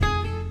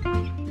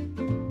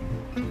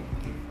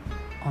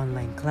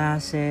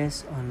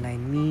classes,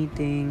 online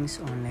meetings,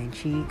 online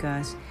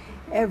chicas,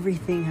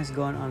 everything has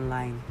gone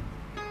online.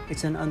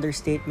 It's an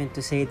understatement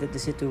to say that the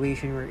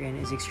situation we're in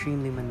is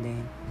extremely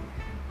mundane.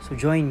 So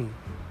join me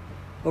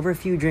over a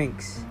few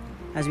drinks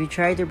as we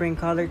try to bring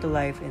color to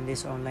life in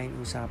this online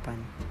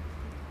usapan.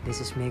 This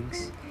is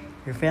Migs,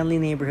 your friendly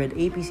neighborhood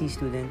APC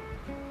student,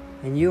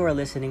 and you are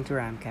listening to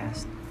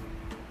RAMCast.